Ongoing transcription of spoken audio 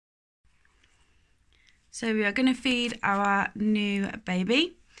So we are going to feed our new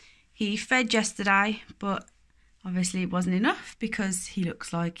baby. He fed yesterday, but obviously it wasn't enough because he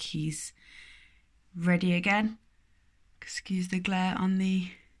looks like he's ready again. Excuse the glare on the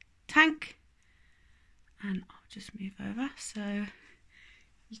tank. And I'll just move over so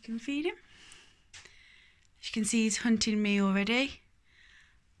you can feed him. As you can see, he's hunting me already.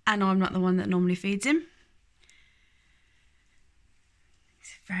 And I'm not the one that normally feeds him.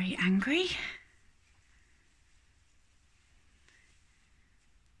 He's very angry.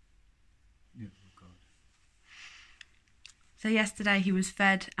 So yesterday he was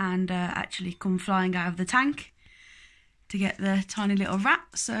fed and actually come flying out of the tank to get the tiny little rat,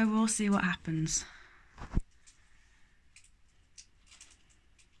 so we'll see what happens.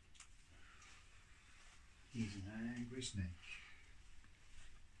 He's an angry snake.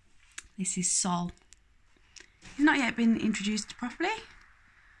 This is Sol. He's not yet been introduced properly,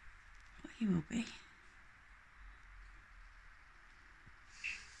 but he will be.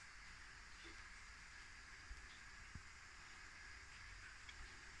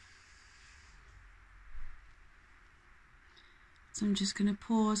 So I'm just going to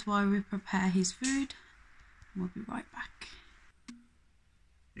pause while we prepare his food, and we'll be right back.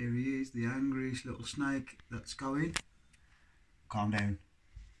 Here he is, the angriest little snake that's going. Calm down.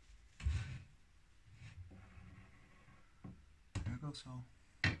 There you go, Sol.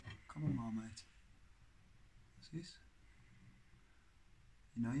 Come on, Marmite. What's this?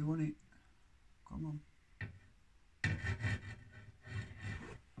 You know you want it. Come on. Oh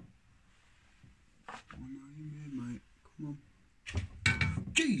no, you made, mate. Come on.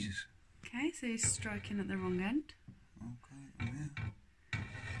 Jesus! Okay, so he's striking at the wrong end. Okay, I'm here.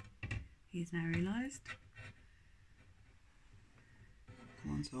 He's now realised.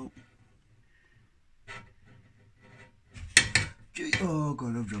 Come on, Sol. Oh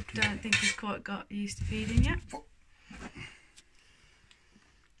God, I've dropped it. Don't think he's quite got used to feeding yet. Oh.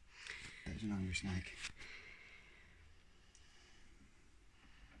 There's an angry snake.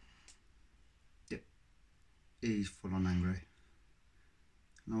 Yep. He's full on angry.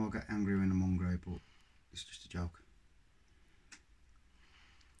 I know I'll get angry when I'm hungry, but it's just a joke.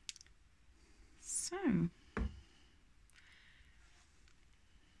 So,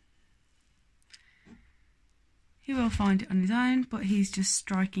 he will find it on his own, but he's just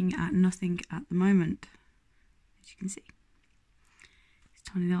striking at nothing at the moment, as you can see. His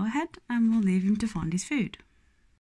tiny little head, and we'll leave him to find his food.